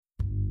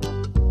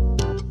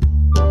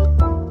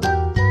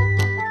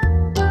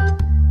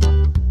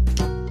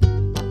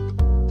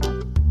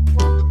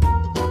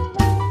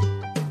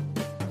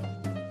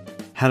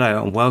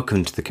Hello and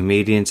welcome to the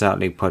Comedians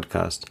Outlook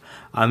podcast.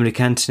 I'm Luke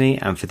Anthony,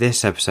 and for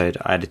this episode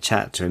I had a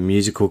chat to a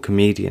musical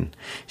comedian.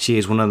 She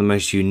is one of the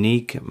most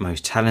unique,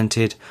 most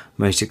talented,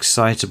 most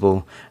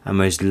excitable and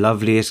most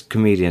loveliest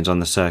comedians on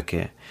the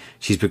circuit.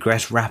 She's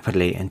progressed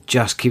rapidly and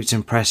just keeps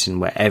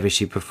impressing wherever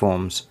she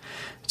performs.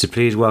 So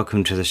please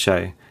welcome to the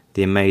show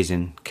the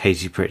amazing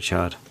Katie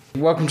Pritchard.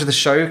 Welcome to the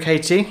show,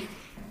 Katie.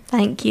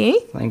 Thank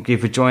you. Thank you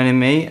for joining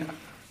me.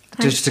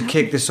 Just to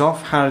kick this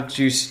off, how did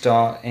you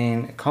start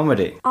in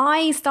comedy?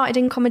 I started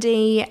in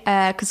comedy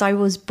because I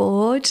was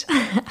bored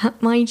at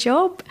my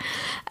job.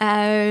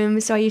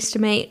 So I used to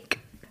make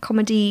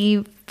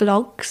comedy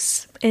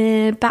vlogs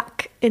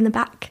back in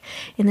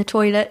the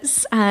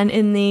toilets and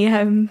in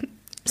the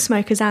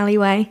smokers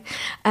alleyway.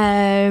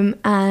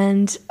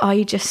 And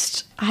I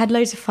had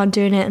loads of fun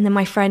doing it. And then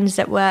my friends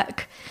at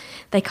work,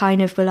 they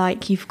kind of were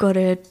like, you've got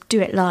to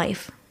do it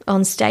live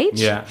on stage.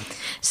 Yeah.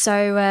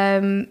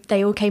 So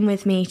they all came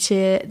with me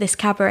to this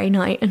cabaret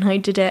night and I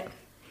did it.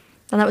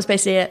 And that was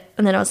basically it.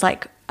 And then I was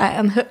like,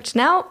 I'm hooked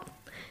now.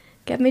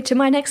 Get me to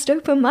my next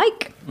open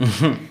mic.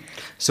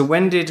 So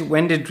when did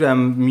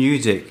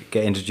music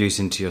get introduced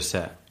into your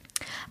set?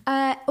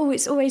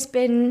 It's always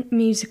been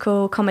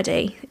musical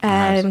comedy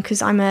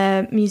because I'm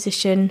a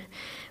musician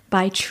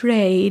by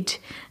trade.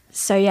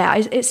 So yeah,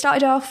 it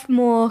started off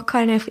more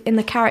kind of in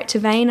the character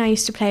vein. I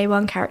used to play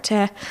one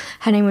character.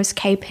 Her name was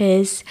Kay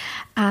Piz,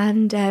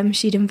 and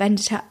she'd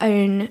invented her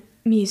own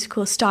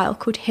musical style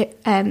called hip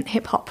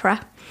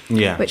opera,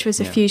 which was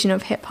a fusion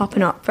of hip hop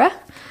and opera.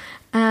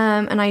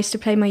 And I used to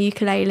play my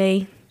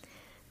ukulele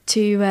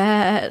to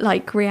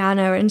like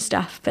Rihanna and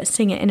stuff, but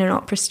sing it in an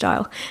opera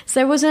style. So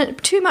there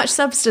wasn't too much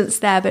substance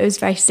there, but it was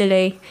very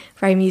silly,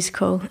 very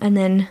musical. And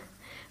then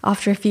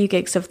after a few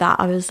gigs of that,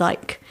 I was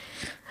like,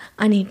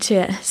 I need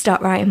to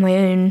start writing my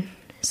own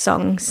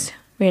songs,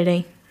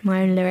 really,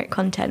 my own lyric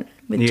content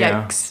with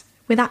jokes,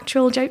 with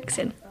actual jokes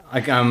in. I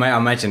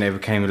imagine it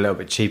became a little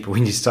bit cheaper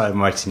when you started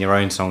writing your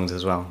own songs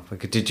as well.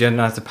 Like, did you ever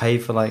have to pay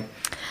for like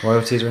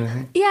royalties or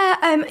anything?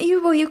 Yeah,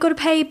 you've got to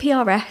pay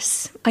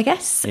PRS, I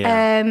guess,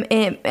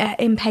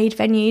 in paid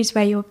venues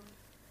where you're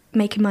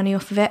making money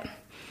off of it.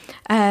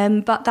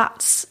 But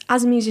that's,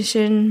 as a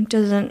musician,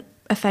 doesn't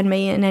offend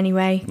me in any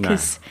way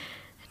because,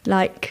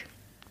 like,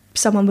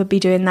 someone would be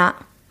doing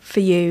that for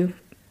you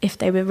if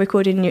they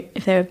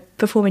were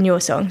performing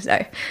your song.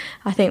 So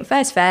I think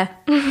fair's fair.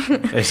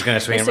 It's going to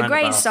swing. It's a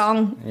great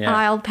song. Yeah.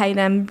 I'll pay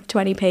them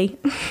 20p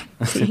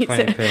to use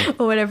it,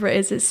 or whatever it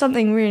is. It's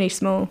something really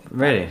small.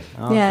 Really?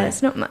 Oh, yeah, okay.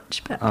 It's not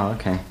much. But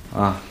okay.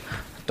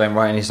 Don't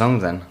write any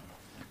songs then.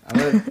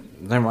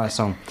 Don't write a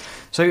song.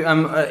 So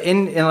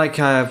in like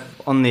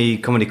on the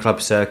comedy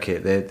club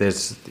circuit,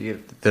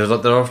 there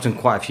are often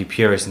quite a few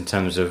purists in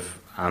terms of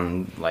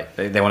like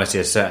they want to see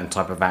a certain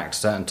type of act,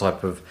 certain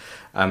type of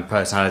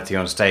personality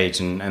on stage,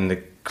 and the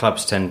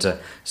clubs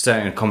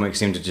certain comics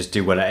seem to just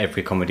do well at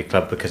every comedy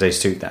club because they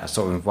suit that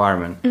sort of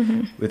environment.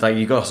 Mm-hmm. With like,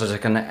 you got such a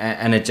kind of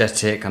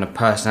energetic kind of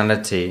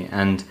personality,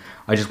 and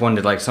I just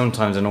wondered, like,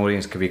 sometimes an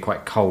audience could be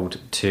quite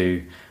cold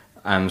to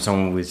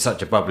someone with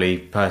such a bubbly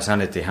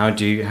personality. How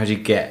do you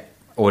get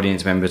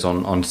audience members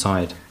on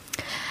side?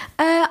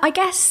 I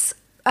guess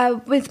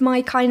with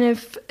my kind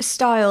of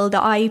style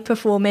that I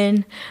perform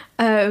in,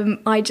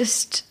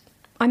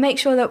 I make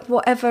sure that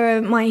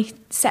whatever my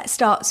set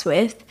starts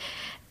with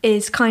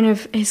is kind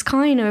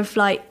of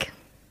like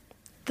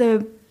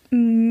the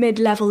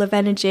mid-level of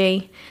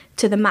energy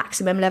to the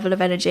maximum level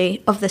of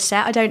energy of the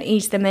set. I don't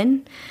ease them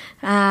in,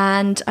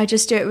 and I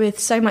just do it with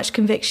so much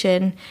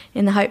conviction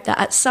in the hope that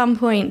at some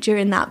point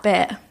during that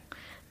bit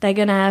they're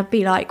gonna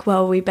be like,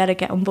 well, we better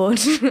get on board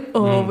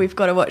or we've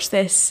got to watch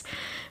this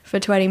for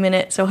 20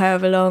 minutes or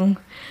however long.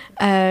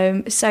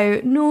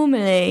 So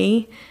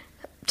normally,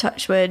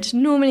 touch wood,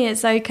 normally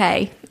it's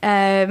okay.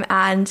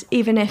 And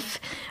even if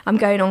I'm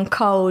going on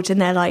cold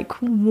and they're like,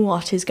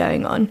 what is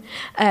going on?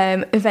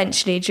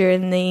 Eventually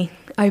during the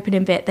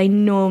opening bit, they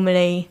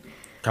normally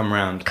come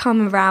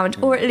around,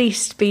 or at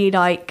least be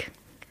like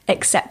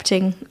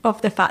accepting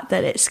of the fact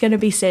that it's going to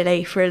be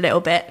silly for a little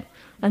bit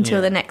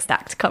until the next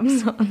act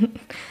comes on.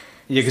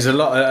 Yeah, because a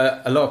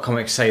lot of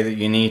comics say that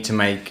you need to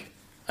make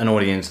an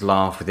audience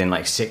laugh within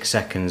like 6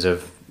 seconds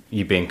of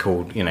you being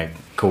called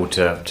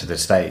to the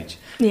stage.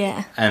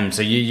 Yeah.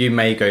 So you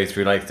may go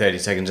through like 30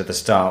 seconds at the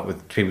start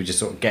with people just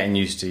sort of getting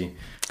used to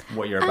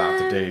what you're about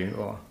to do,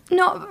 or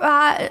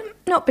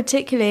not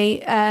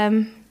particularly.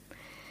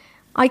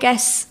 I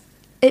guess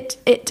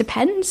it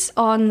depends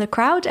on the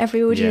crowd.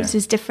 Every audience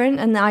is different,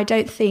 and I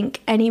don't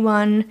think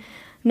anyone,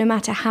 no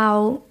matter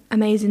how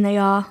amazing they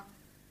are,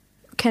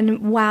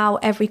 can wow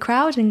every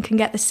crowd and can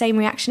get the same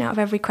reaction out of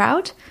every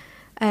crowd,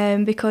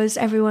 because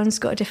everyone's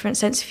got a different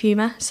sense of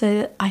humour.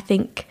 So I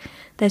think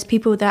there's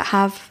people that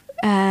have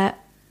a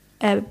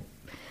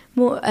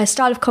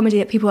style of comedy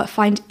that people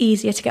find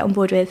easier to get on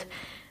board with.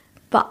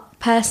 But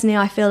personally,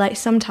 I feel like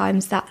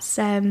sometimes that's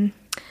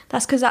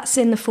because that's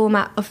in the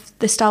format of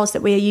the styles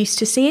that we are used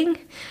to seeing.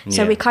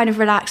 So we kind of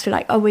relax. We're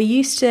like, oh, we're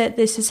used to,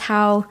 this is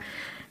how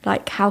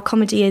like how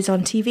comedy is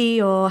on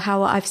TV or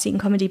how I've seen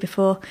comedy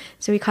before.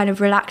 So we kind of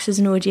relax as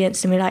an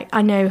audience and we're like,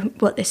 I know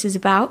what this is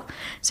about.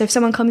 So if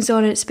someone comes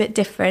on and it's a bit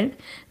different,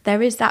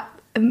 there is that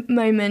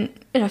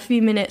moment in a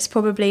few minutes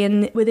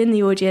probably within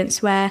the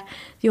audience where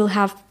you'll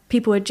have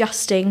people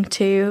adjusting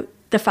to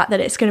the fact that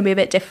it's going to be a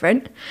bit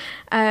different.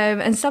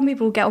 And some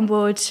people get on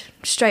board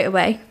straight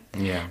away.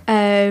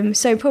 Yeah.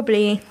 So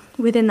probably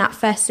within that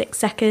first 6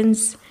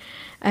 seconds,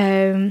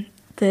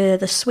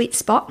 the sweet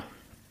spot,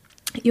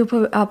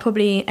 I'll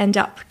probably end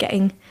up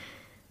getting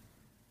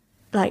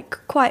like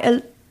quite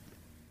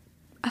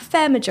a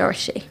fair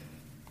majority.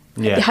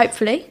 Yeah.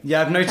 Hopefully.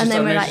 Yeah, I've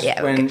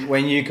noticed,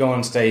 when you go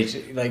on stage,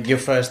 like your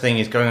first thing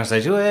is going on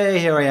stage, oh, hey,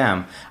 here I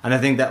am. And I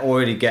think that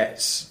already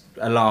gets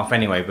a laugh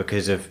anyway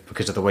because of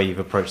the way you've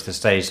approached the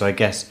stage. So I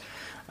guess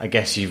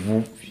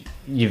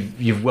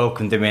you've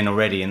welcomed them in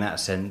already in that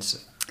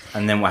sense.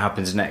 And then what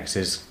happens next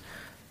is...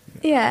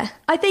 Yeah,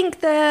 I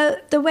think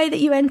the way that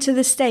you enter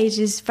the stage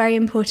is very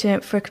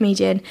important for a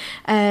comedian,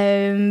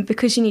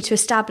 because you need to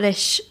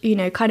establish,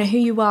 kind of who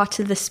you are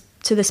to the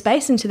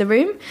space and to the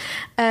room.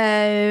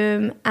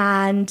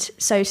 And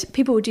so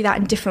people will do that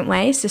in different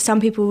ways. So some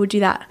people will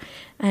do that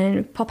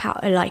and pop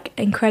out a like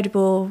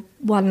incredible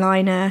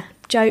one-liner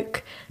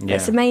joke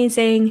that's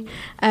amazing.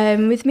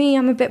 With me,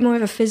 I'm a bit more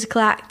of a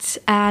physical act,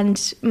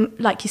 and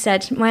like you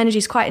said, my energy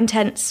is quite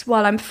intense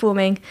while I'm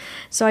performing.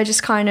 So I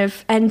just kind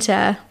of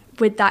enter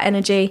with that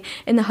energy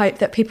in the hope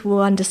that people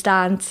will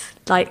understand,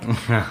 like,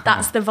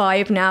 that's the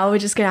vibe now, we're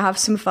just going to have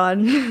some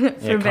fun for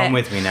a bit. Come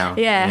with me now.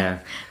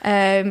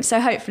 So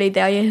hopefully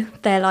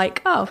they're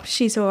like, oh,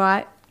 she's all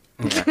right.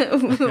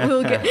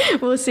 Yeah.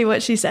 we'll see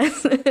what she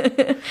says.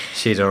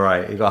 She's all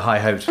right. You've got high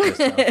hopes for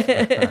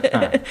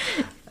yourself.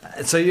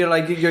 So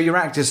your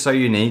act is so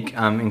unique,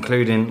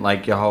 including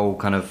like your whole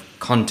kind of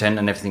content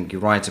and everything you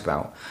write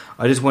about.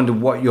 I just wonder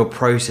what your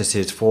process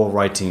is for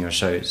writing your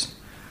shows.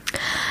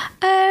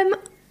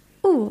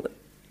 Oh,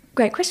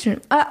 great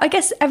question. I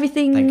guess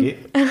everything... Thank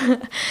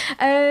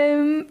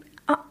you.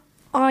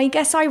 I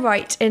guess I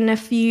write in a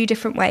few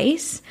different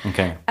ways.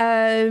 Okay.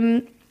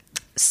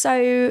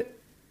 So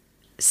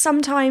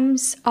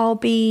sometimes I'll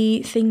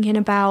be thinking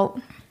about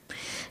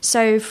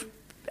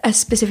a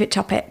specific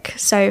topic.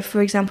 So,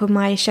 for example,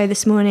 my show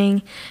this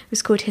morning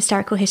was called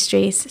Hysterical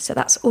Histories. So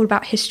that's all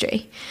about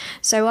history.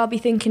 So I'll be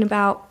thinking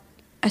about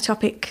a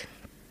topic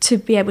to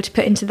be able to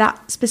put into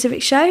that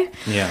specific show.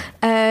 Yeah.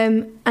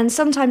 And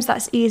sometimes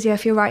that's easier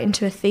if you're writing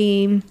to a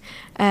theme,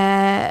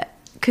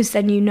 because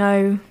then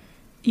you're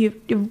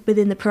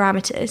within the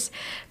parameters.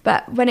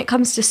 But when it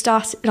comes to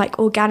like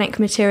organic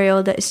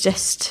material that is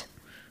just,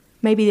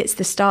 maybe it's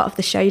the start of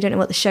the show, you don't know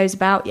what the show's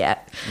about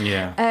yet.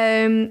 Yeah.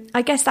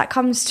 I guess that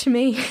comes to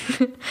me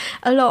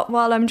a lot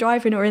while I'm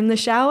driving or in the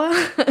shower.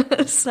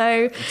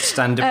 So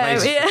standard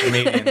place for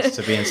comedians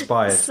to be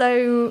inspired.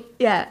 So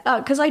yeah,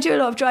 because I do a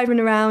lot of driving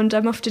around.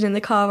 I'm often in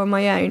the car on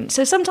my own.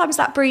 So sometimes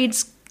that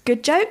breeds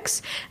good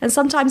jokes, and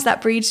sometimes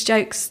that breeds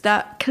jokes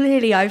that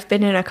clearly I've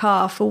been in a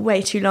car for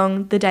way too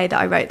long the day that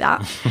I wrote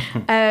that.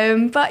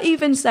 But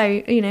even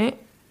so,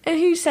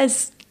 who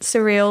says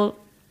surreal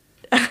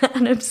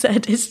and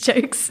absurdist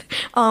jokes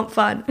aren't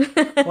fun?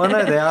 Well,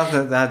 no, they are.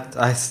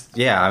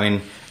 I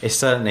mean, it's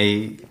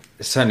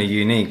certainly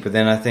unique. But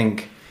then I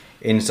think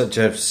in such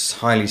a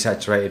highly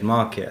saturated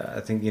market,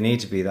 I think you need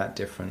to be that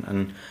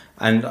different.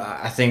 And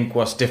I think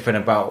what's different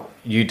about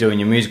you doing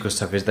your musical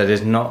stuff is that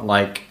it's not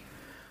like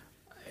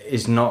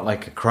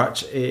a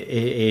crutch. It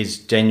is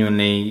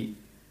genuinely.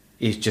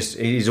 It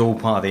is all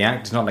part of the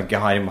act. It's not like you're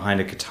hiding behind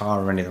a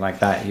guitar or anything like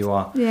that. You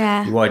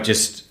are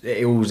just,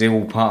 it was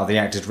all part of the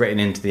act. It's written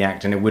into the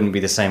act, and it wouldn't be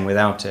the same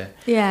without it.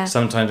 Yeah.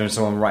 Sometimes when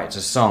someone writes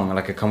a song,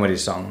 like a comedy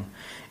song,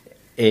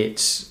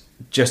 it's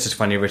just as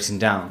funny written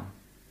down.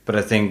 But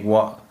I think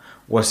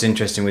what's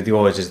interesting with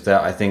yours is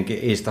that I think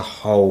it is the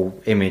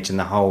whole image and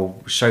the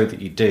whole show that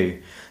you do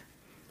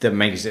that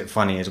makes it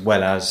funny as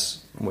well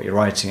as what you're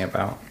writing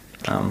about.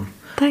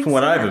 Thanks from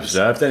what so I've much.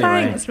 observed,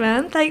 anyway. Thanks,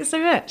 man. Thanks so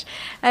much.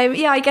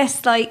 I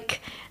guess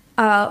like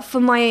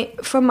from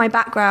my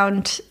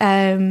background,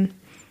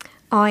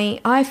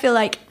 I feel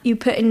like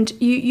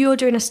you're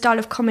doing a style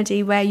of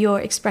comedy where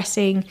you're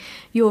expressing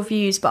your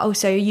views, but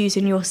also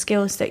using your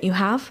skills that you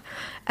have.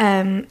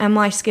 And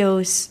my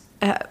skills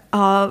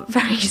are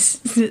very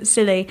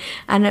silly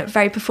and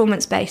very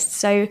performance based.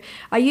 So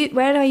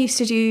when I used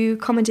to do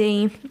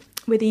comedy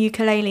with the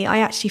ukulele, I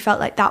actually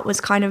felt like that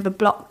was kind of a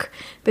block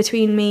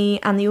between me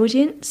and the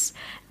audience.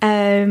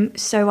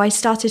 So I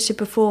started to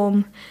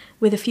perform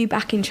with a few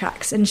backing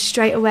tracks, and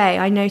straight away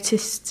I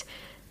noticed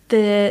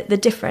the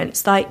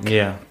difference. Like,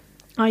 yeah,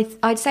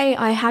 I'd say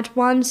I had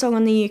one song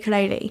on the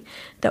ukulele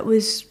that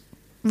was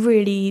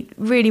really,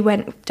 really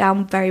went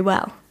down very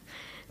well.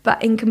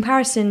 But in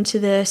comparison to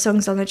the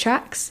songs on the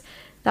tracks,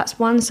 that's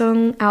one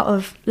song out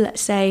of,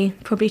 let's say,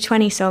 probably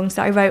 20 songs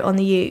that I wrote on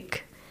the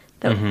uke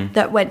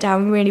that went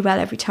down really well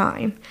every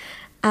time.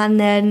 And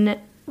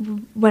then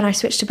when I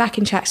switched to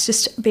backing tracks,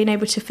 just being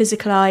able to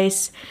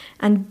physicalise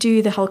and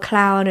do the whole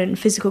clown and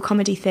physical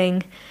comedy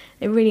thing,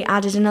 it really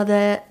added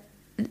another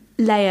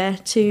layer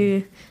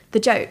to the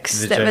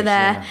jokes were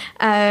there.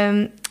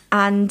 Yeah.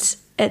 And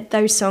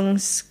those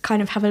songs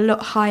kind of have a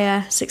lot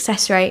higher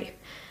success rate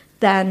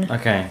than...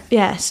 Okay.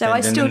 Yeah, so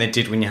than they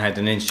did when you had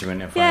an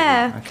instrument in front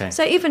of you. Okay.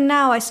 So even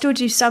now I still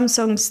do some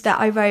songs that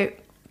I wrote,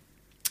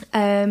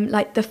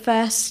 like the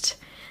first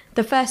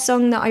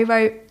song that I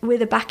wrote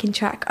with a backing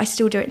track, I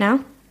still do it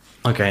now.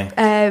 Okay.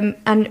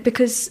 And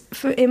because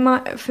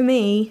for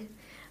me,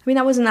 I mean,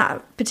 that wasn't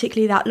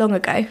particularly that long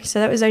ago, so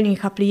that was only a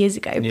couple of years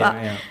ago.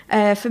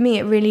 For me,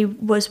 it really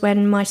was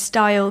when my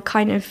style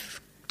kind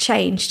of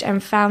changed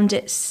and found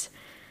its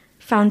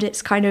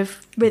kind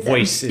of rhythm.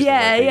 Voice.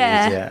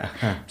 Yeah.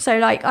 Huh. So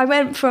like I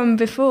went from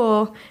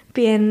before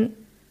being,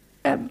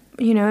 a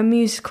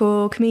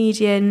musical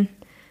comedian,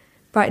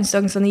 writing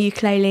songs on the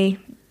ukulele.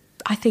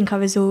 I think I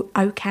was all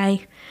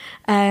okay,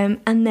 and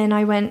then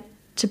I went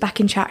to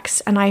backing tracks,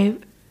 and I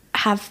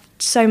have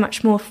so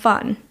much more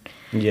fun.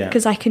 Yeah.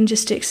 Because I can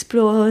just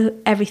explore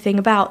everything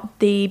about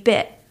the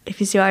bit,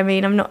 if you see what I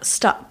mean. I'm not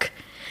stuck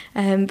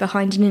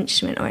behind an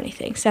instrument or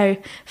anything. So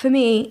for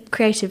me,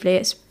 creatively,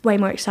 it's way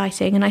more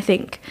exciting. And I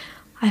think,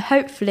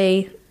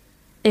 hopefully,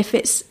 if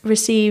it's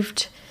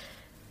received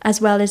as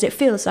well as it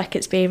feels like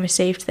it's being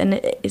received, then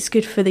it's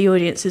good for the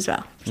audience as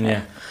well. So.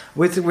 Yeah.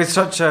 With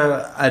such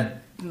an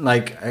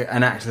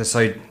act that's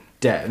so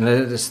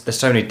there's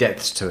so many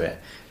depths to it,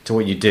 to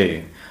what you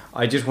do.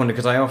 I just wonder,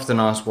 because I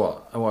often ask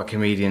what a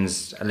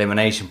comedian's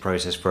elimination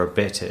process for a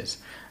bit is,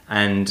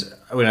 and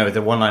with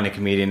the one-liner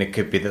comedian, it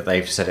could be that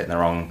they've said it in the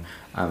wrong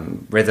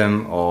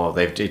rhythm, or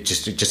they've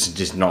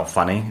just not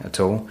funny at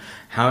all.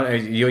 How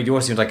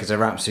yours seems like it's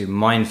an absolute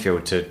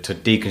minefield to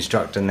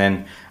deconstruct and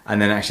then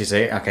actually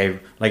say, okay,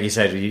 like you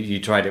said, you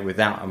tried it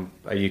without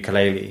a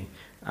ukulele,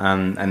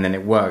 and then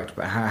it worked.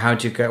 But how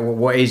do you go?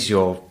 What is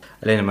your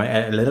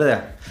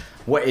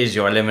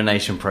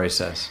elimination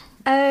process?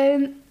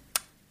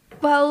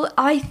 Well,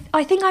 I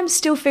think I'm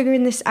still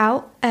figuring this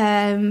out,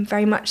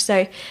 very much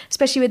so.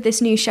 Especially with this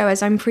new show,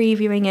 as I'm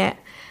previewing it,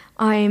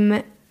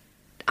 I'm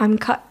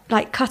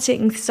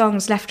cutting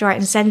songs left, right,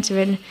 and centre,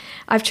 and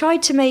I've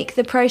tried to make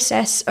the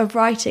process of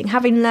writing,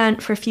 having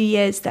learnt for a few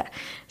years that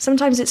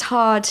sometimes it's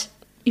hard.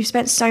 You've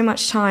spent so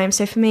much time.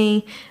 So for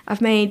me,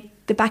 I've made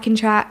the backing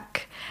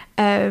track.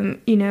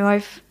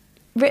 I've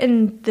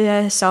written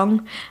the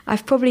song,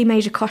 I've probably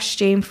made a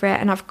costume for it,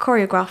 and I've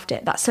choreographed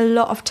it. That's a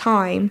lot of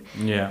time.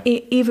 Yeah.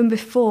 Even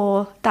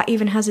before that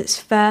even has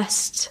its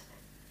first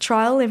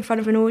trial in front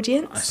of an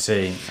audience. I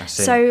see.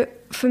 So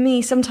for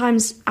me,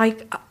 sometimes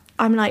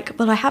I'm like,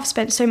 well, I have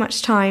spent so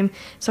much time,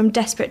 so I'm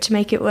desperate to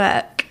make it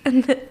work.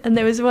 And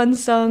there was one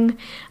song,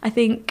 I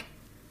think,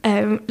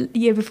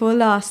 year before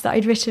last that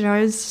I'd written.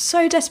 I was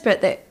so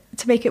desperate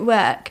to make it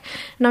work,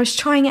 and I was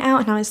trying it out,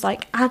 and I was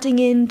like adding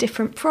in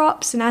different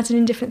props and adding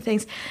in different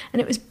things,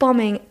 and it was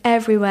bombing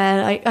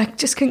everywhere. I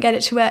just couldn't get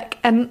it to work,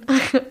 and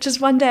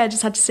just one day I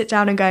just had to sit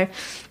down and go,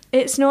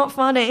 it's not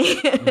funny.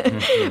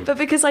 But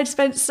because I'd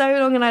spent so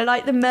long and I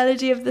liked the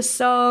melody of the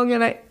song,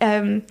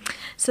 and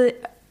so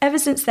ever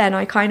since then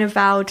I kind of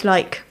vowed,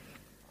 to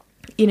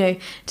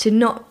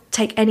not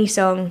take any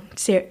song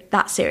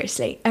that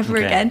seriously ever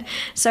again.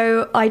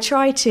 So I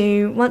try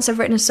to, once I've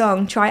written a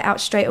song, try it out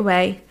straight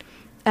away,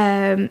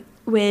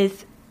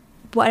 with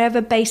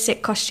whatever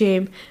basic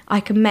costume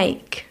I can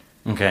make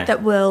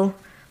that will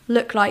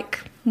look like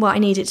what I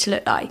need it to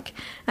look like.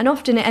 And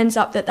often it ends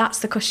up that that's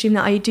the costume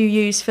that I do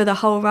use for the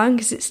whole run,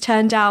 because it's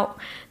turned out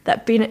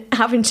that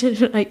having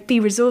to be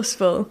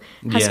resourceful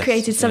has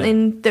created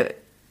something that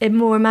is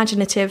more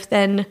imaginative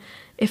than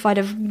if I'd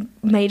have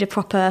made a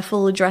proper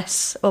full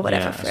dress or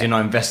whatever. So you're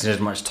not investing as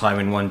much time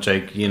in one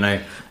joke.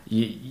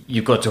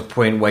 You've got to a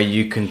point where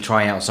you can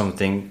try out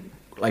something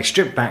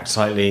stripped back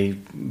slightly,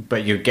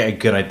 but you get a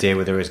good idea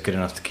whether it's good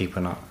enough to keep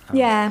or not.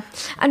 Yeah,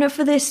 and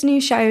for this new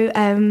show,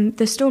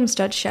 the Storm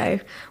Stud show,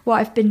 what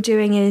I've been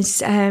doing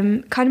is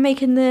kind of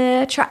making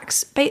the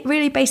tracks,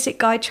 really basic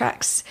guide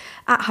tracks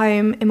at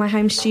home in my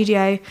home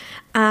studio,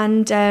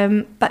 and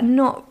but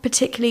not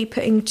particularly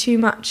putting too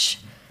much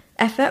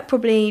effort,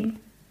 probably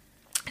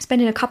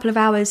spending a couple of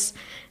hours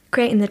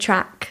creating the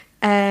track,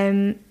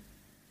 trying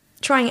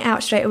it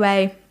out straight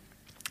away.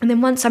 And then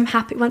once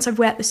I've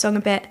worked the song a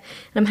bit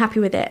and I'm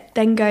happy with it,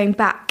 then going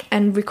back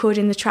and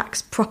recording the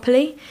tracks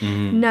properly,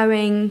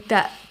 knowing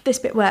that this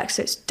bit works,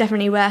 so it's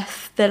definitely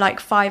worth the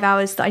 5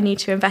 hours that I need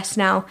to invest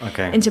now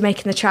into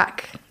making the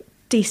track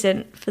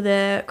decent for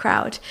the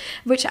crowd,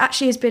 which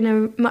actually has been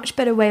a much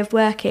better way of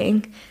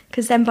working,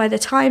 because then by the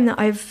time that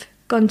I've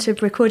gone to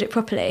record it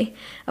properly,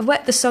 I've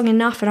worked the song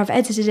enough and I've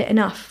edited it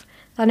enough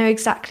that I know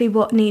exactly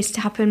what needs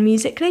to happen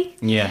musically.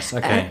 Yes,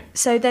 okay.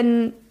 So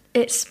then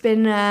it's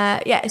been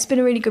a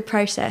really good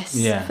process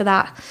for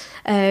that,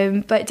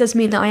 but it does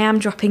mean that I am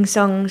dropping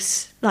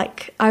songs. I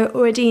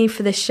already,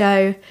 for this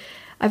show,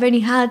 I've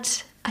only had,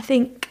 I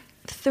think,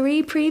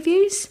 3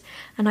 previews,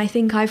 and I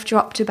think I've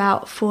dropped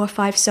about 4 or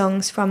 5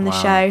 songs from the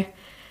show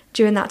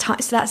during that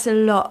time, so that's a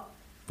lot.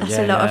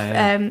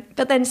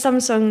 But then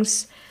some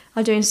songs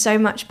are doing so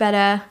much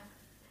better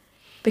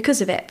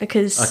because of it,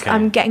 because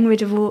I'm getting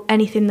rid of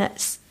anything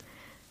that's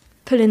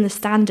pulling the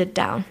standard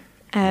down.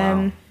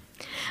 Wow.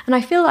 And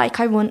I feel like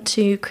I want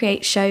to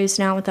create shows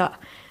now that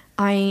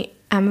I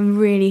am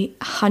really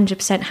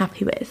 100%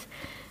 happy with.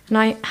 And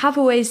I have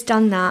always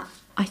done that,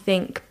 I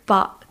think,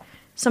 but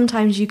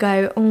sometimes you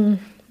go, oh,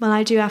 well,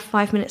 I do have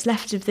 5 minutes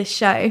left of this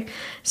show,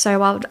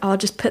 so I'll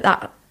just put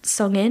that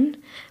song in.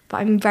 But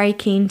I'm very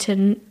keen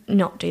to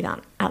not do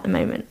that at the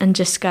moment and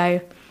just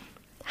go,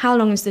 how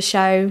long is the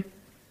show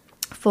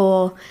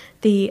for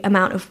the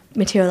amount of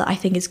material that I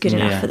think is good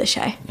enough for the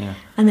show? Yeah.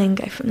 And then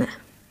go from there.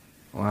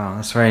 Wow,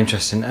 that's very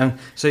interesting.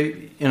 So,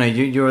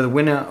 you were the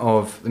winner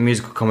of the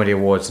Musical Comedy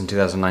Awards in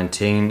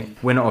 2019,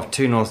 winner of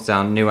 2 North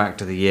Down New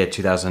Act of the Year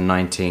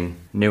 2019,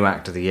 New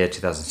Act of the Year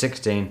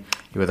 2016.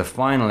 You were the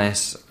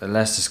finalist at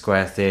Leicester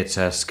Square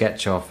Theatre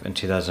Sketch Off in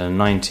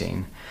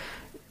 2019.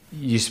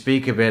 You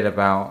speak a bit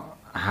about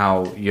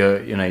how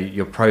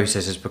your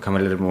process has become a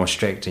little more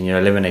strict and you're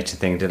eliminating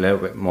things a little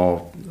bit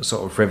more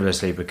sort of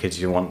frivolously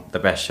because you want the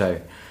best show.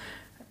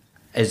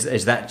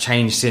 Is that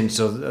changed since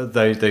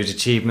those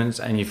achievements,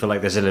 and you feel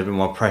like there's a little bit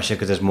more pressure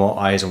because there's more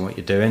eyes on what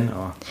you're doing?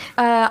 Or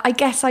I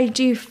guess I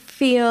do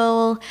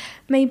feel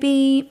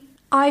maybe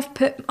I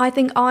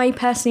think I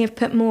personally have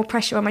put more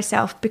pressure on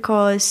myself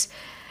because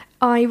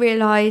I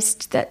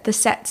realised that the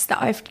sets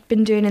that I've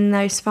been doing in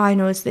those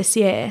finals this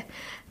year,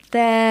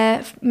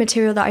 they're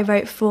material that I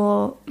wrote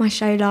for my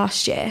show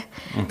last year.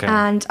 Okay.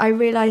 And I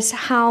realised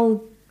how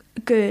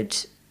good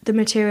the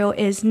material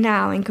is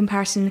now in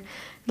comparison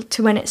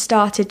to when it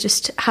started,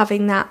 just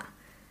having that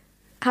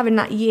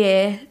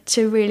year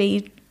to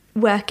really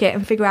work it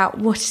and figure out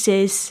what it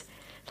is,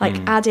 like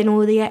add in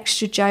all the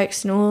extra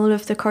jokes and all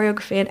of the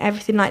choreography and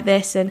everything like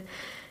this, and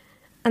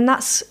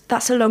that's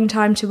a long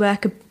time to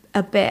work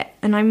a bit,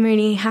 and I'm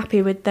really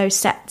happy with those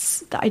sets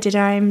that I did.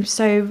 I'm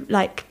so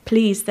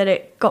pleased that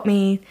it got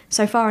me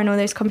so far in all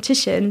those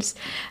competitions,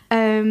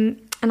 and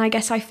I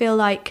guess I feel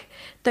like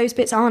those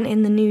bits aren't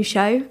in the new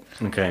show.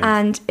 Okay.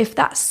 And if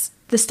that's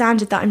the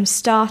standard that I'm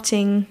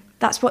starting,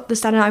 that's what the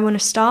standard I want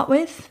to start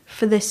with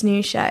for this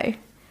new show.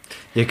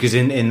 Yeah, because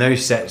in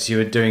those sets you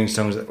were doing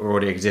songs that were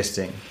already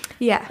existing.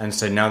 Yeah. And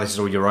so now this is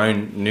all your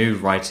own new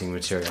writing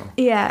material.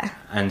 Yeah.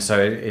 And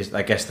so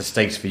I guess the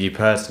stakes for you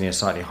personally are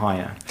slightly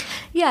higher.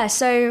 Yeah,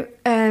 so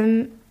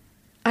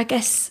I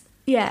guess,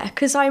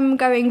 because I'm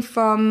going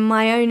from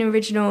my own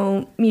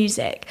original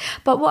music.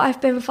 But what I've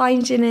been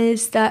finding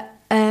is that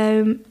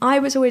I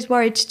was always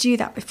worried to do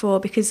that before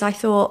because I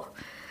thought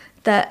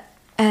that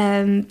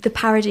the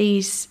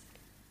parodies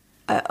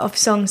of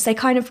songs, they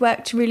kind of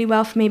worked really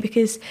well for me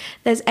because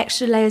there's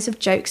extra layers of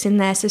jokes in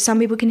there, so some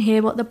people can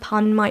hear what the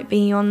pun might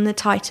be on the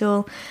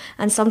title,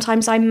 and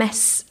sometimes I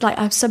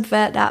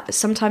subvert that, but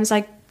sometimes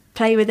I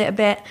play with it a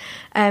bit,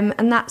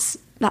 and that's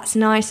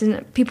nice,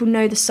 and people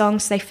know the song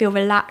so they feel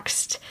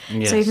relaxed.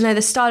 Yes. So even though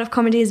the style of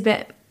comedy is a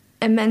bit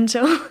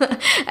mental,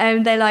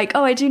 they're like,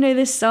 oh, I do know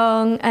this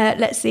song,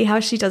 let's see how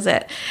she does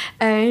it.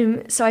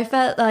 So I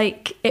felt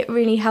like it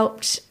really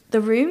helped the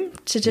room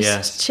to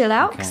just chill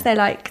out because they're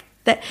like,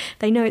 that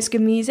they know it's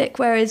good music,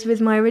 whereas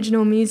with my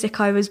original music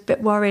I was a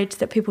bit worried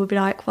that people would be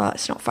like, well,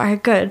 it's not very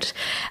good,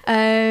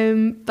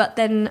 but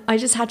then I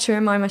just had to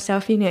remind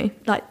myself,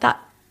 that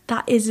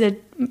is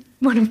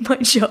one of my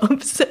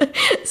jobs.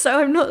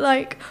 So I'm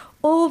not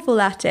awful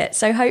at it,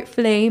 so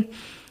hopefully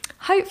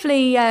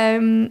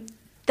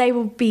they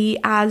will prove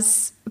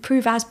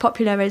as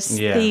popular as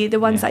the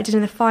ones that I did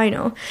in the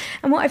final.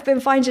 And what I've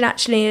been finding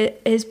actually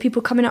is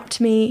people coming up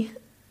to me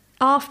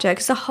after,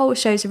 because the whole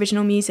show's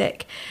original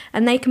music,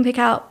 and they can pick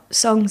out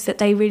songs that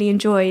they really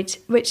enjoyed,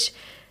 which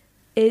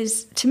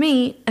is to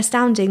me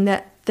astounding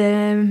that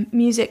the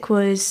music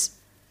was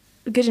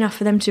good enough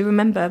for them to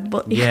remember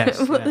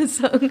the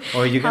song,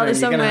 or how the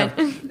song went.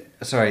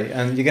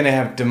 And you're going to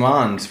have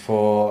demand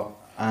for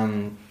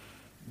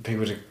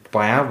people to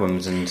buy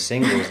albums and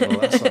singles and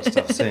all that sort of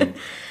stuff soon.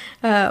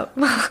 I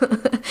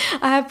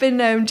have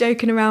been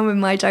joking around with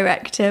my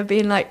director,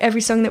 being like, every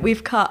song that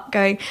we've cut,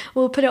 going,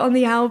 we'll put it on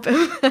the album.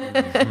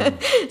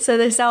 Mm-hmm. So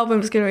this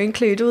album's going to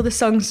include all the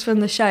songs from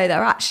the show that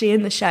are actually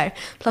in the show,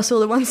 plus all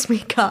the ones we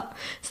cut,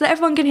 so that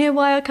everyone can hear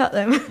why I cut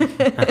them.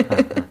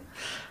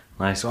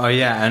 Nice. Oh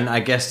yeah, and I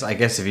guess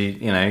if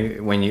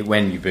you when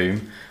you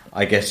boom,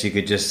 I guess you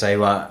could just say,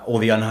 well, all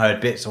the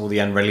unheard bits, all the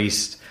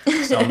unreleased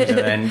songs,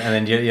 and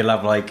then you'll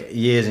have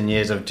years and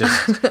years of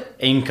just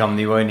income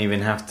that you won't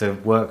even have to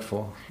work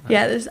for.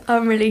 Yeah, there's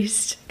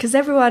unreleased, because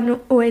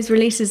everyone always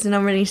releases an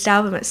unreleased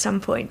album at some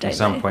point, don't they? At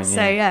some point, yeah.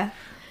 So yeah.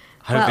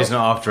 I hope it's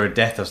not after a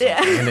death or something.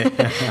 Yeah. Isn't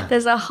it?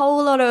 There's a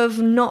whole lot of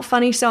not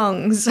funny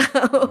songs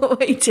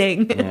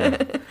waiting.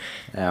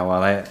 Yeah.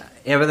 Well,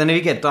 but then if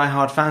you get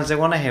die-hard fans, they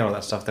want to hear all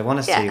that stuff. They want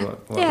to see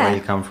where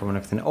you come from and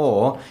everything.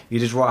 Or you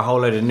just write a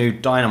whole load of new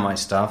dynamite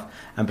stuff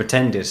and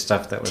pretend it's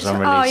stuff that was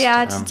unreleased. Oh yeah, I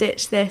had to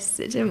ditch this.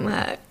 It didn't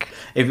work.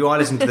 If you are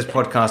listening to this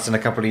podcast in a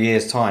couple of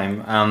years'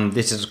 time,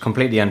 this is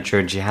completely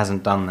untrue, and she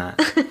hasn't done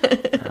that.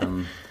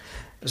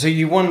 So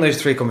you won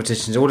those 3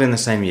 competitions all in the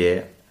same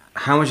year.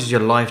 How much has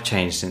your life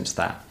changed since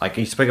that?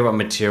 You spoke about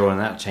material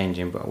and that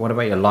changing, but what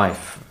about your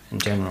life in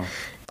general?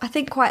 I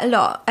think quite a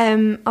lot.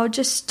 I'll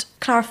just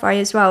clarify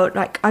as well.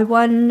 Like, I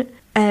won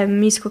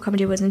musical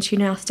comedy awards in Tune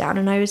House Down,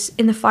 and I was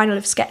in the final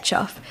of Sketch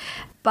Off.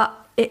 But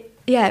it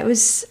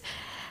was.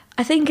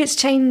 I think it's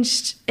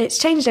changed. It's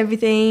changed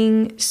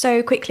everything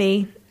so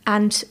quickly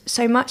and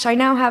so much. I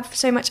now have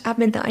so much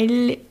admin that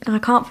I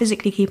can't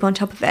physically keep on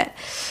top of it,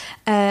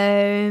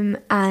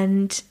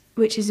 and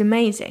which is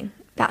amazing.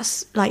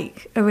 That's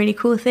like a really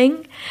cool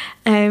thing,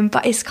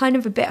 but it's kind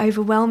of a bit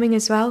overwhelming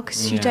as well,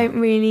 because you don't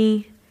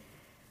really,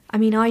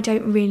 I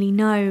don't really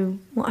know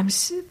what I'm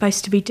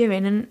supposed to be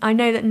doing, and I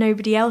know that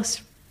nobody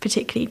else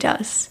particularly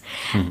does.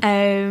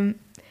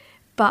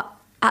 But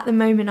at the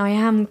moment I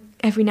am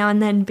every now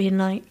and then being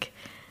like,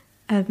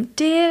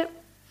 dear,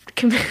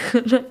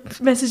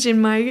 messaging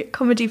my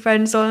comedy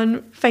friends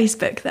on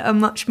Facebook that are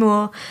much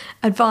more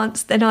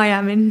advanced than I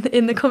am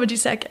in the comedy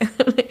sector.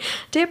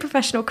 Dear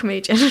professional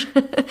comedian,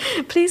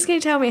 please can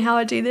you tell me how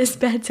I do this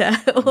better,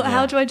 or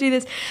how do I do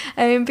this?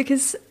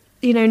 Because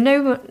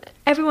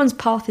everyone's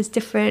path is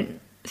different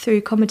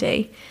through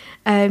comedy,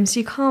 so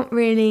you can't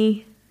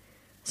really.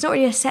 It's not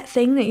really a set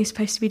thing that you're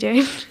supposed to be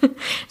doing.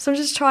 So I'm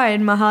just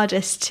trying my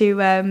hardest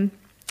to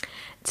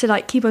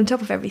like keep on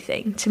top of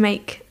everything, to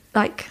make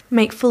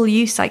full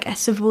use, I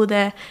guess, of all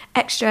the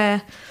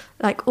extra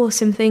like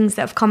awesome things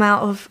that have come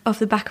out of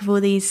the back of all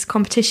these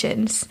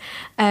competitions.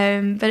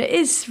 But it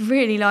is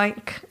really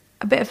like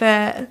a bit of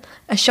a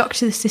shock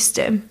to the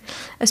system,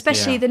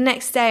 especially the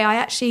next day. I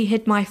actually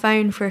hid my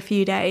phone for a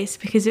few days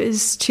because it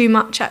was too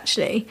much,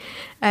 actually.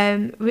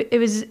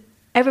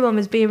 Everyone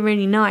was being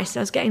really nice.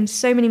 I was getting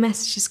so many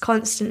messages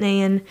constantly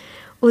and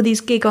all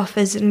these gig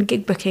offers and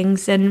gig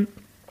bookings, and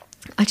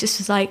I just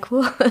was like,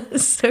 whoa,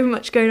 there's so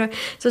much going on.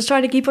 So I was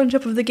trying to keep on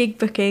top of the gig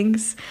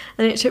bookings,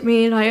 and it took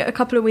me like a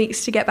couple of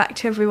weeks to get back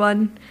to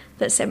everyone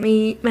that sent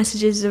me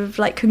messages of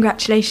like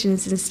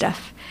congratulations and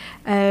stuff.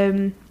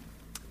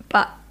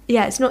 But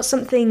yeah, it's not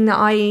something that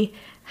I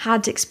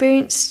had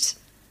experienced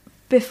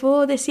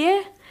before this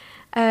year.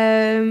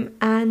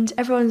 And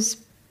everyone's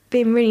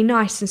been really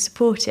nice and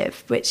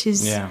supportive, which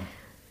is,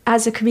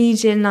 as a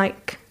comedian,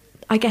 like,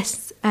 I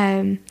guess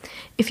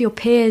if your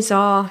peers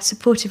are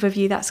supportive of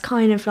you, that's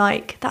kind of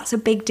like, that's a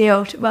big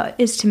deal. Well, it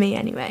is to me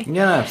anyway.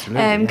 Yeah,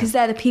 absolutely. Because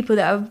they're the people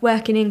that are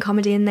working in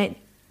comedy, and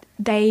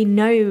they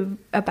know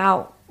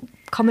about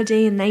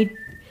comedy, and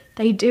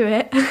they do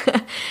it.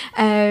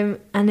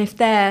 And if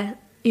they're,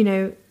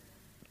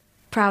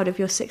 proud of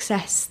your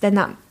success, then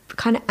that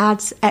kind of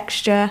adds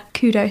extra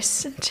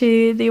kudos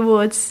to the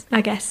awards,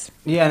 I guess.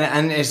 Yeah,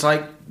 and it's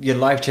like your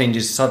life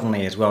changes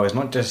suddenly as well. It's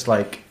not just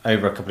like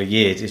over a couple of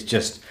years. It's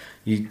just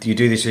you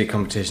do these three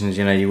competitions,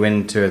 you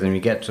win two of them,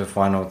 you get to a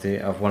final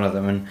of one of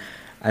them,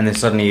 and then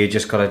suddenly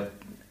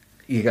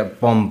you get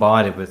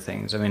bombarded with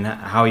things. I mean,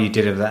 how are you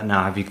dealing with that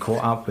now? Have you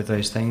caught up with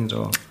those things,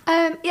 or?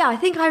 Yeah, I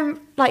think I'm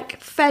like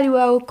fairly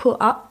well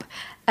caught up.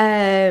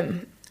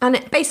 And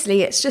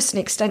it's just an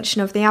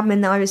extension of the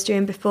admin that I was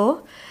doing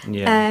before.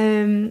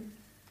 Yeah.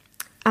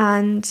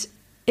 And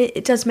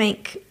it does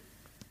make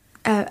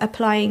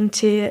applying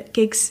to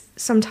gigs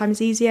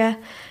sometimes easier,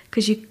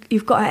 because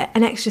you've got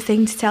an extra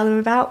thing to tell them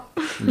about.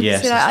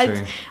 Yes, so that's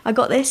true. I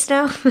got this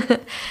now. So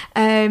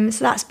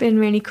that's been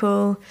really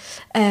cool.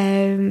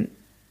 But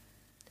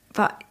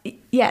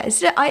yeah,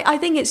 I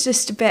think it's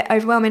just a bit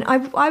overwhelming.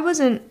 I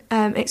wasn't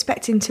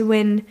expecting to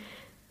win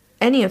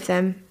any of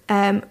them.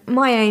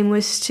 My aim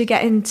was to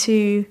get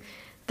into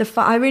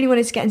I really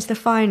wanted to get into the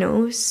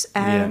finals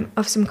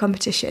of some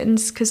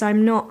competitions, because I've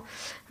not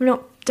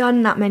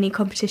done that many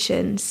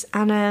competitions,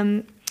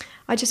 and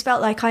I just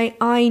felt like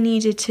I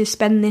needed to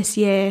spend this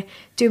year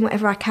doing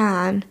whatever I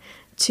can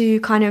to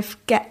kind of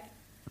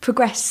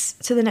progress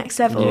to the next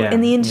level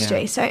in the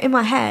industry. So in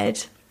my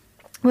head,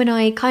 when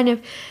I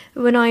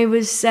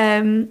was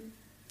doing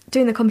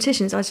the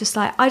competitions, I was just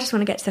like, I just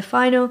want to get to the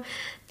final.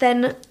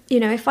 Then,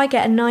 if I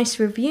get a nice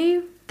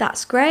review,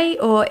 that's great.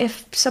 Or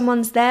if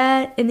someone's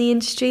there in the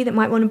industry that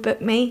might want to book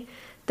me,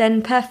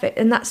 then perfect.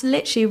 And that's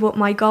literally what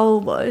my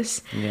goal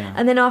was. Yeah.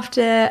 And then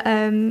after,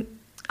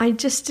 I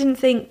just didn't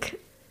think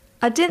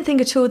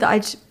at all that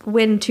I'd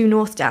win 2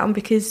 North Down,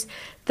 because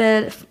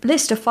the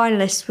list of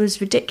finalists was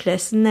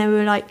ridiculous, and there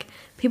were like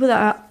people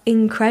that are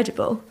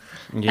incredible.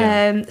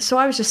 Yeah. So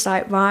I was just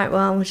like, right,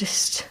 well, we'll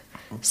just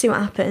see what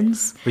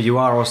happens. But you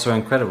are also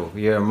incredible.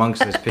 You're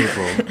amongst those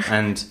people,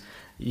 and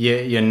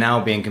you're now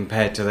being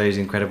compared to those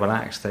incredible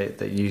acts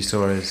that you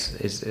saw as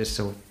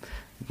still.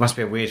 It must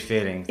be a weird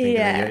feeling thinking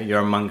that you're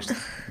amongst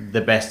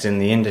the best in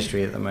the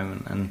industry at the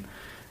moment. And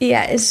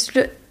yeah, it's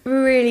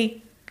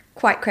really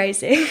quite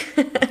crazy.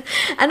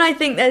 And I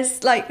think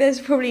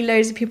there's probably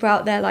loads of people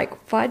out there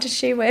like, why did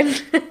she win?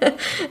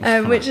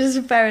 Which is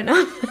fair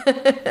enough.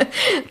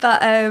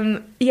 But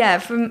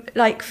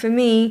for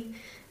me,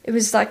 it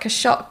was like a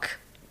shock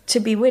to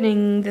be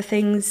winning the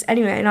things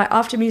anyway. And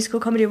after Musical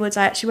Comedy Awards,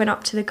 I actually went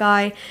up to the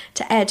guy,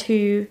 to Ed,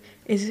 who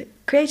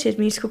created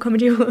Musical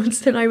Comedy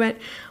Awards, and I went,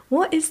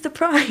 what is the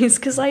prize?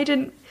 Because I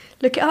didn't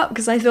look it up,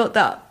 because I thought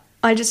that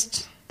I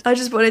just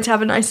wanted to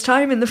have a nice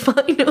time in the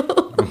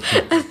final.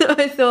 And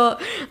I thought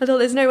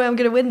there's no way I'm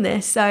going to win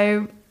this.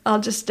 So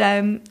I'll just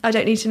I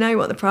don't need to know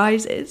what the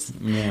prize is.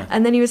 Yeah.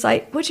 And then he was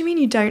like, what do you mean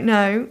you don't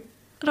know?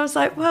 And I was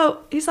like,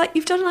 well, he's like,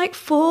 you've done like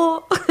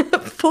four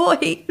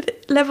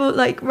heat level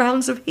like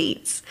rounds of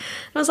heats.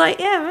 And I was like,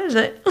 yeah, where is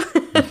it?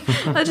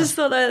 I just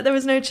thought that there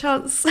was no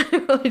chance.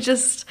 I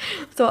just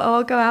thought, oh,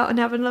 I'll go out and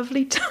have a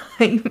lovely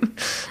time.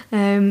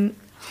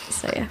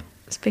 So yeah,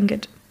 it's been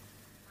good.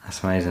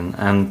 That's amazing.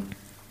 And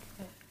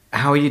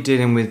how are you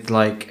dealing with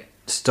like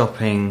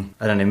stopping,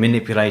 I don't know,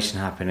 manipulation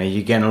happening? Are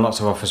you getting lots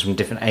of offers from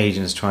different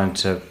agents trying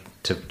to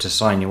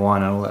sign you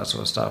on and all that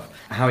sort of stuff?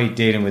 How are you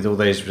dealing with all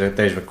those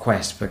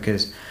requests?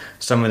 Because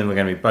some of them are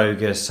going to be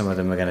bogus, some of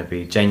them are going to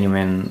be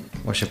genuine.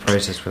 What's your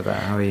process with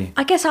that? How are you?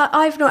 I guess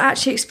I've not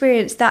actually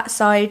experienced that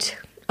side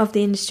of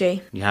the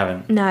industry. You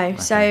haven't? No. Okay.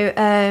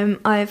 So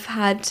I've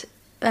had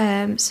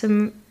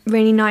some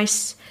really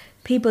nice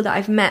people that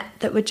I've met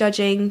that were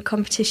judging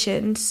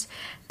competitions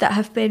that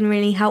have been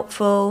really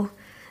helpful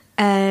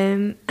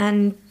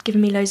and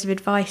given me loads of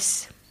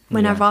advice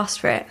when I've asked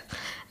for it.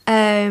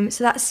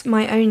 So that's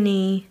my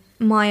only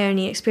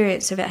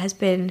experience of it has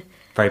been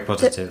very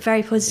positive.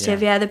 Very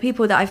positive, yeah. The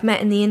people that I've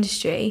met in the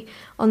industry,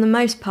 on the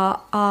most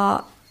part,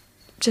 are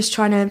just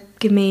trying to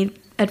give me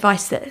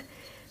advice that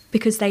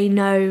because they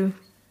know,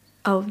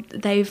 oh,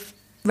 they've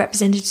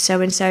represented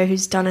so and so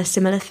who's done a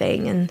similar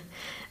thing, and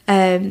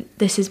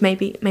this is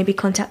maybe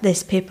contact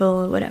this people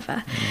or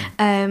whatever.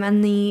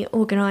 And the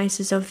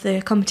organisers of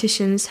the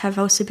competitions have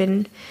also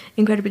been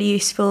incredibly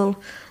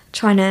useful,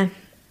 trying to,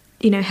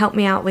 help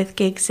me out with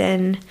gigs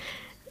and,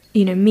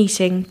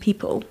 meeting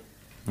people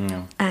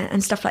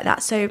and stuff like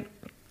that. So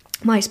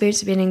my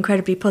experience has been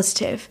incredibly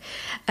positive.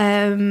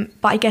 But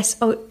I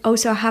guess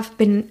also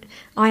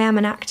I am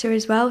an actor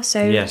as well.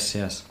 So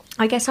yes.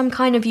 I guess I'm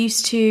kind of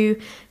used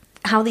to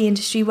how the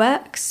industry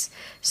works.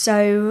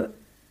 So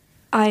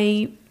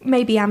I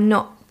maybe am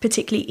not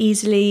particularly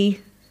easily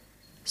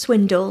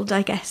swindled,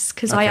 I guess,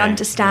 because I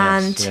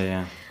understand. Yes.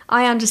 Yeah.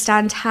 I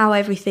understand how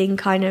everything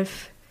kind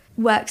of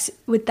works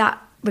with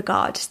that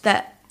regard.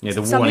 That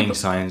the warning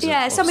signs.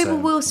 Some people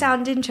will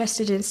sound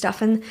interested in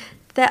stuff, and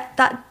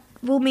that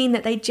will mean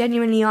that they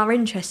genuinely are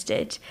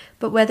interested.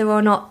 But whether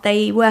or not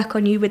they work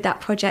on you with that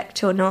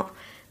project or not,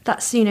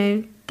 that's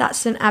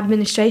that's an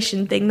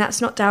administration thing. That's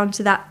not down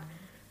to that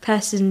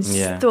person's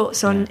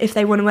thoughts on if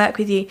they want to work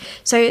with you.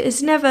 So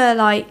it's never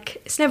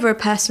a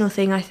personal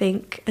thing, I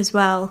think, as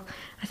well.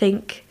 I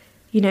think,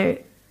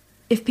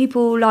 if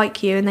people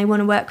like you and they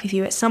want to work with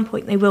you, at some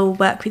point they will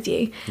work with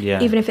you,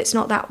 even if it's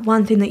not that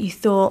one thing that you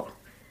thought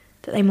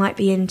that they might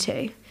be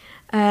into.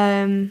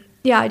 I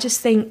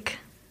just think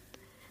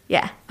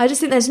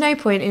there's no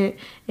point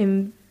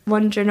in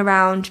wandering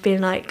around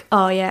being like,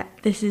 oh yeah,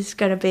 this is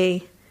going to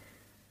be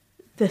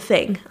the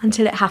thing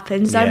until it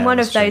happens. I'm one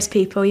of those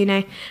people,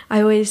 I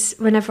always,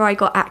 whenever I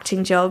got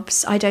acting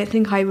jobs, I don't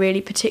think I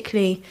really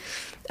particularly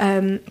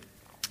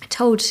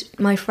told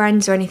my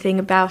friends or anything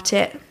about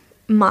it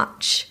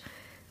much.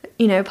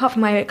 Apart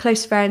from my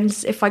close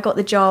friends, if I got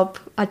the job,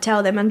 I'd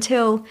tell them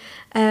until,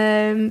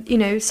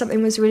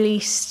 something was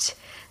released,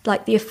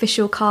 like the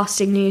official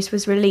casting news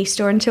was released,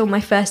 or until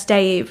my first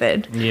day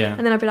even. Yeah.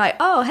 And then I'd be like,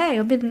 oh, hey,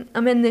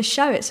 I'm in this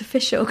show, it's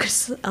official,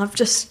 because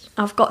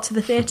I've got to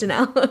the theatre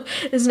now.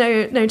 There's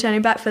no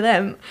turning back for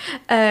them.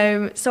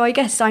 So I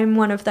guess I'm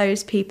one of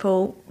those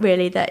people,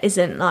 really, that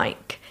isn't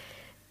like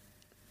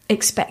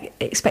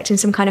expecting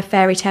some kind of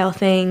fairy tale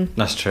thing.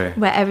 That's true.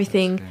 Where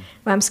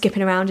I'm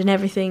skipping around and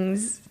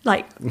everything's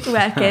like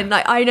working.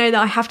 Like I know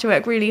that I have to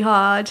work really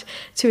hard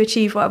to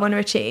achieve what I want to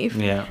achieve.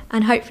 Yeah.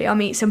 And hopefully I'll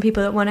meet some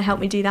people that want to help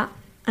me do that,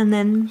 and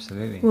then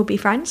we'll be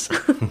friends.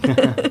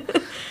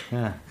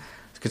 Yeah,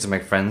 it's good to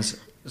make friends.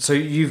 So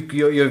you've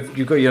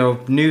got your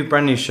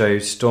brand new show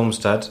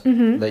Stormstad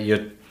that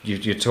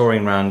you're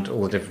touring around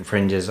all the different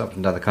fringes up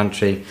and down the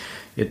country.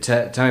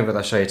 Tell me about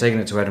that show. You're taking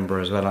it to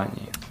Edinburgh as well, aren't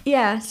you?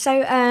 Yeah.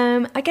 So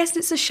I guess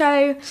it's a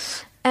show.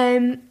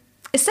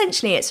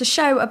 Essentially, it's a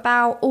show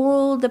about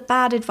all the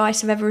bad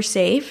advice I've ever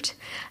received,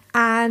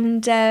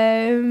 and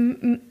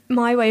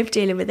my way of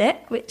dealing with it,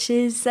 which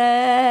is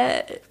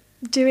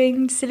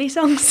doing silly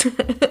songs.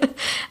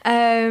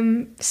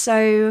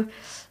 So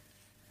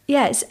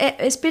yeah,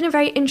 it's been a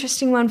very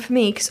interesting one for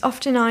me, because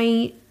often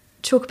I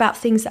talk about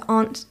things that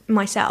aren't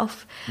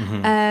myself.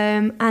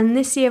 And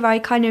this year I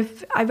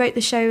wrote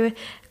the show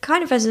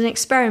kind of as an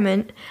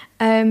experiment,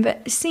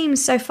 but it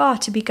seems so far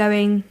to be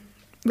going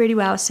really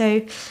well.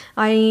 So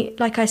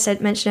like I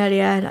mentioned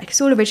earlier, like it's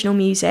all original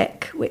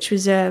music, which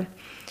was a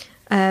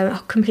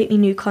completely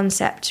new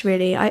concept,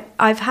 really.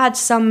 I've had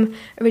some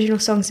original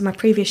songs in my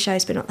previous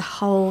shows, but not the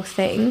whole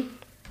thing.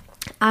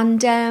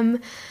 And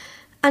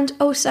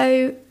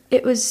also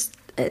it was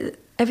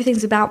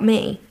everything's about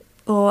me,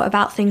 or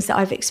about things that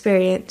I've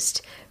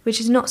experienced, which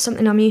is not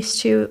something I'm used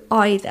to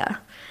either.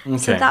 Okay.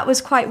 So that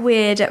was quite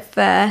weird at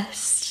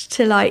first,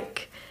 to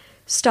like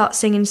start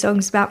singing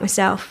songs about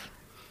myself.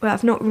 Well,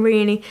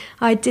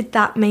 I did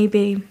that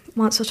maybe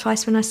once or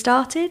twice when I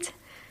started,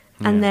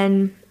 and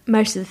then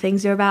most of the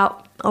things are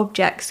about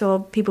objects or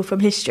people from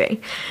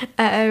history.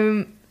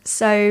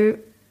 So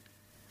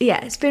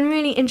it's been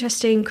really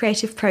interesting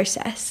creative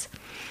process.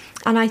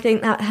 And I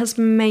think that has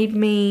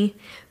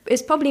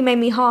it's probably made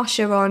me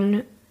harsher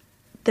on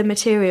the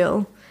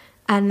material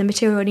and the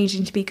material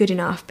needing to be good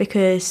enough,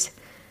 because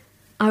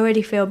I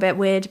already feel a bit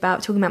weird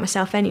about talking about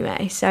myself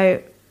anyway.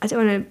 So I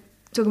don't want to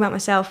talk about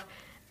myself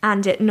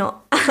and it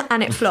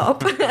flop.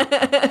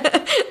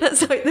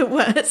 That's like the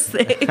worst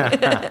thing.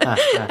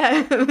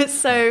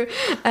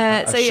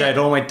 I shared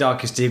all my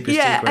darkest, deepest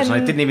secrets, and I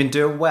didn't even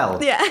do it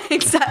well. Yeah,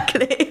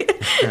 exactly.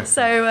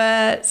 So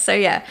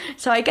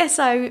I guess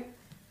I've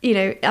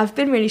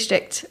been really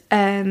strict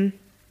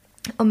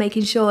on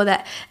making sure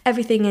that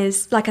everything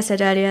is, like I said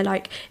earlier,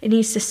 like it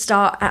needs to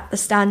start at the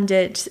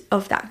standard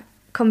of that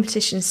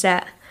competition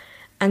set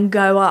and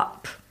go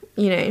up.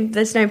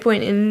 There's no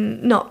point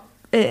in not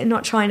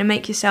trying to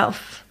make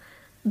yourself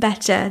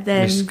better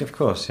than, of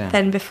course,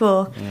 than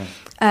before.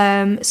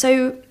 Yeah.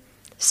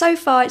 So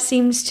far it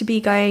seems to be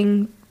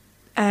being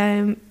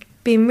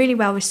really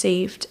well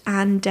received,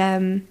 and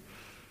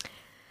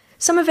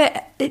some of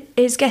it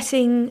is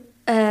getting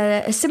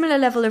a similar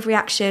level of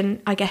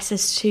reaction, I guess,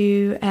 as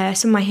to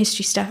some of my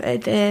history stuff,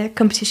 the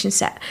competition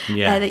set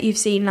that you've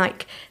seen.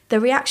 Like the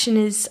reaction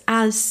is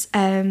as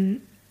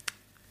kind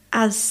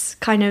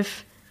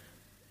of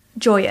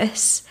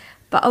joyous,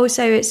 but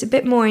also it's a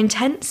bit more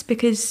intense,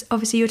 because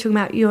obviously you're talking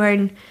about your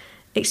own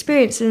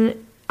experience,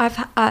 and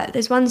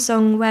there's one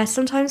song where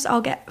sometimes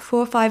I'll get 4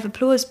 or 5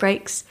 applause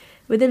breaks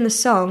within the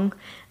song,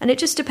 and it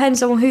just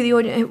depends on who the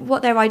audience,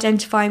 what they're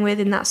identifying with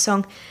in that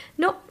song.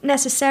 Not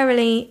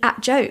necessarily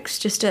at jokes,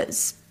 just at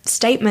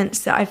statements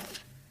that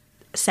I've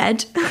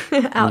said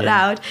out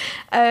loud.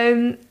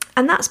 And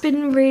that's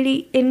been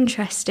really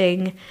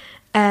interesting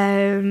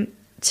because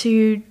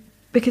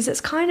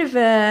it's kind of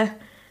a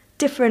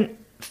different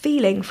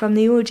feeling from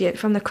the audience,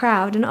 from the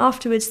crowd. And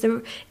afterwards,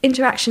 the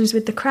interactions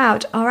with the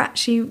crowd are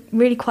actually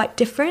really quite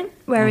different.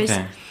 Whereas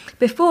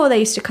before, they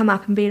used to come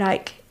up and be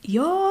like,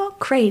 "You're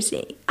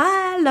crazy.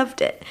 I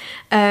loved it."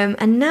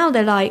 And now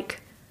they're like,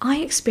 "I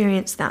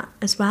experienced that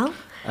as well."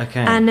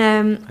 Okay. And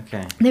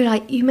they were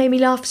like, "You made me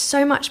laugh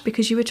so much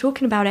because you were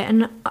talking about it,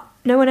 and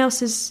no one else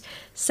has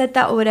said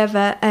that or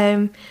whatever."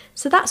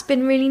 So that's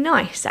been really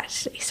nice,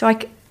 actually. So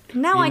I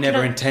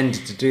never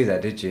intended to do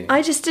that, did you?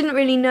 I just didn't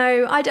really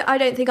know. I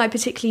don't think I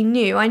particularly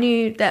knew. I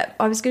knew that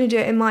I was going to do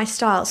it in my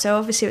style, so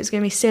obviously it was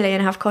going to be silly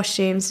and have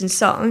costumes and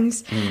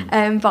songs.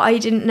 But I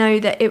didn't know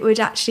that it would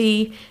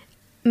actually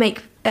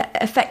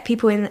affect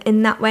people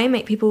in that way,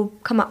 make people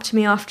come up to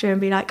me after and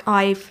be like,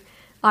 I've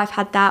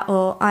had that,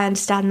 or I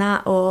understand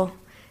that, or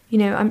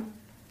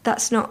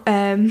that's not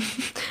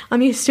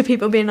I'm used to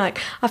people being like,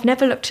 I've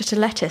never looked at a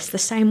lettuce the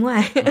same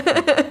way.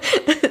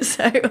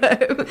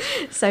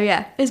 So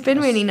yeah, it's been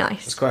really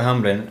nice. It's quite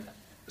humbling.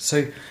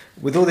 So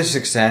with all this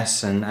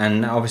success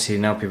and obviously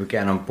now people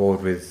getting on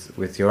board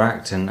with your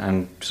act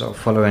and sort of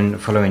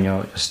following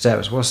your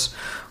steps,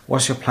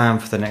 what's your plan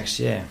for the next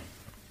year?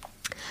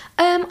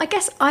 I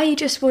guess I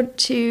just want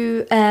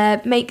to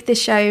make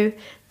this show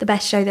the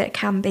best show that it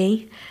can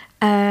be,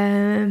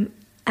 and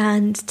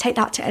take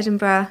that to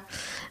Edinburgh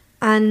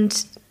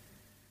and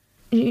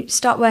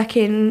start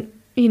working,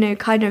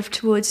 kind of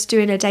towards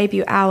doing a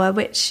debut hour,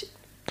 which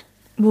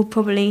will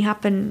probably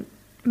happen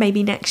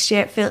maybe next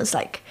year. It feels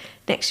like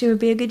next year would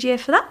be a good year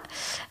for that.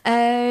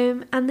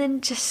 And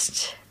then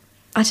just,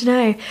 I don't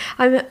know,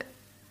 I'm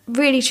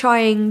really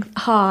trying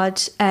hard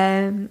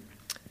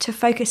to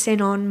focus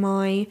in on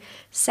my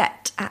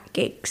set at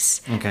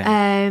gigs,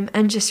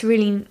 and just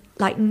really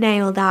like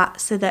nail that,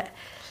 so that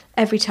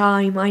every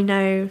time I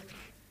know,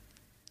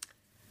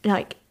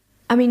 like,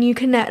 I mean, you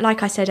can,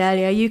 like I said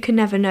earlier, you can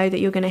never know that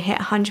you're going to hit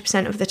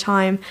 100% of the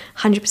time,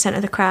 100%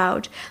 of the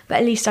crowd, but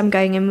at least I'm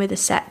going in with a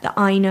set that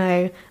I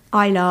know,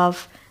 I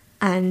love,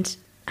 and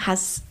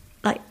has,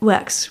 like,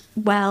 works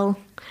well,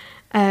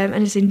 and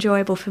is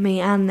enjoyable for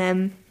me and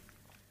them.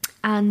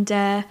 And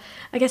I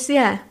guess,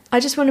 I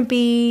just want to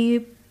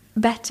be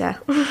better.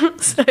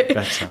 So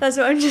better. That's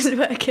what I'm just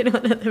working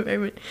on at the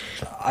moment.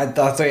 I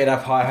thought you'd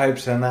have high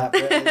hopes on that,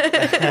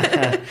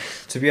 but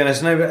to be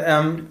honest, no,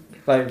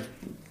 but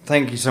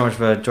thank you so much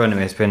for joining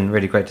me. It's been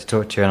really great to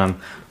talk to you, and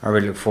I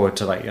really look forward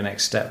to like your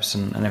next steps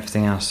and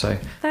everything else. So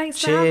thanks.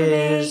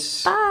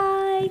 Cheers. For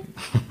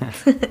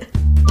having me. Bye.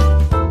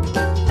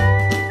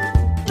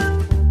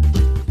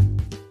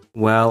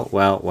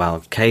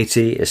 Well,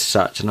 Katie is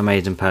such an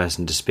amazing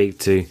person to speak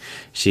to.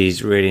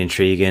 She's really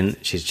intriguing.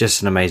 She's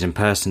just an amazing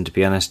person, to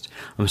be honest.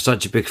 I'm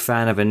such a big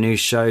fan of her new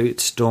show,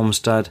 it's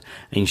Stormstud,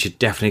 and you should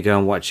definitely go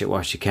and watch it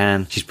whilst you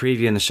can. She's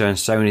previewing the show in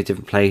so many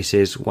different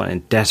places, one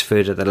in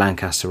Desford at the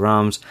Lancaster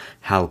Arms,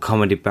 Hull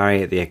Comedy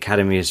Barry at the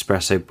Academy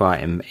Espresso Bar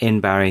in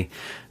Barry,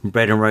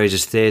 Bread and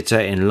Roses Theatre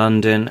in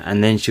London,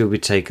 and then she'll be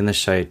taking the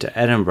show to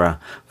Edinburgh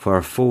for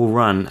a full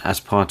run as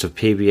part of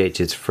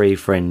PBH's Free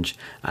Fringe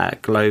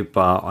at Globe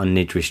Bar on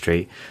Nidri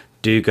Street.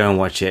 Do go and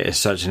watch it. It's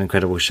such an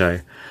incredible show.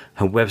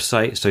 Her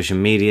website, social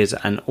medias,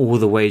 and all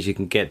the ways you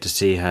can get to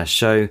see her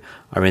show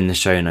are in the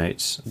show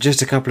notes.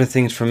 Just a couple of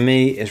things from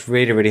me. It's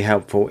really, really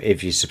helpful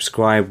if you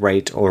subscribe,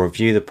 rate, or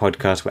review the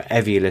podcast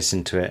wherever you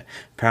listen to it.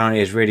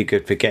 Apparently, it's really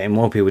good for getting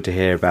more people to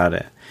hear about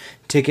it.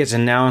 Tickets are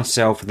now on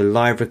sale for the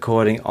live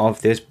recording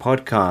of this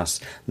podcast.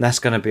 That's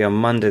going to be on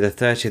Monday the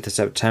 30th of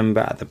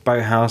September at the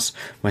Boathouse.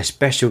 My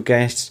special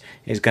guest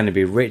is going to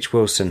be Rich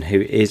Wilson,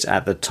 who is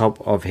at the top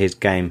of his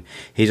game.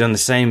 He's on the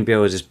same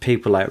bills as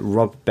people like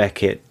Rob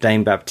Beckett,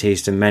 Dane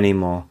Baptiste and many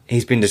more.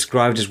 He's been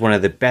described as one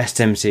of the best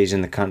MCs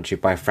in the country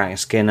by Frank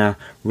Skinner,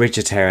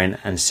 Richard Herring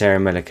and Sarah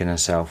Millican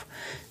herself.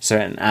 So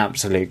an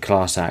absolute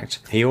class act.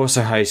 He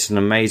also hosts an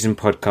amazing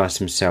podcast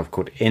himself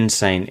called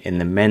Insane in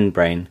the Men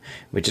Brain,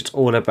 which is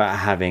all about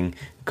having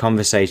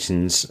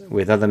conversations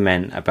with other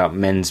men about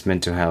men's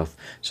mental health.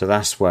 So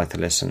that's worth a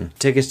listen.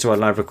 Tickets to our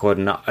live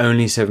recording are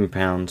only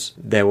 £7.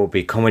 There will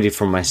be comedy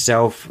from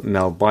myself,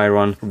 Mel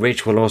Byron.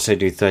 Rich will also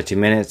do 30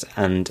 minutes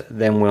and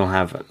then we'll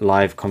have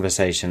live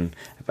conversation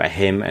about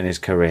him and his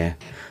career.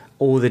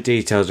 All the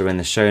details are in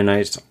the show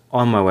notes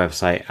on my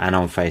website and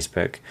on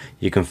Facebook.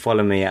 You can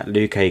follow me at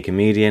Luke A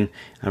Comedian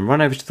and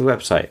run over to the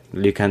website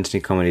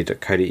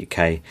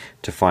lukeanthonycomedy.co.uk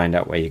to find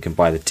out where you can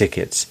buy the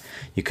tickets.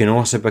 You can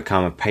also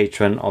become a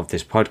patron of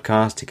this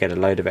podcast to get a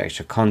load of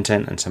extra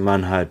content and some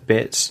unheard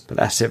bits. But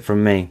that's it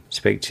from me.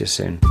 Speak to you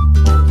soon.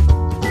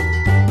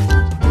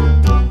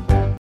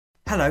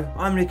 Hello,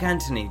 I'm Luke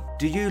Anthony.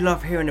 Do you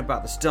love hearing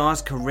about the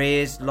stars'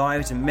 careers,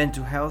 lives and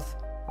mental health?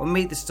 Well,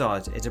 Meet the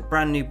Stars is a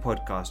brand new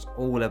podcast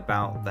all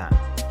about that.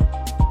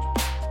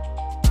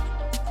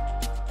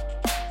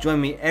 Join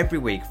me every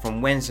week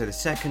from Wednesday the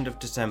 2nd of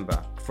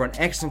December for an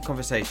excellent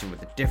conversation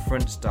with a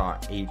different star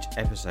each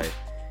episode.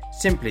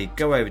 Simply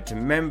go over to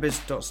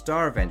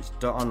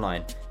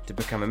members.starevents.online to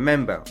become a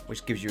member,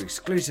 which gives you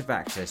exclusive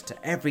access to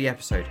every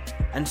episode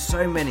and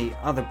so many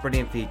other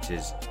brilliant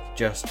features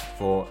just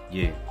for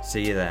you.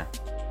 See you there.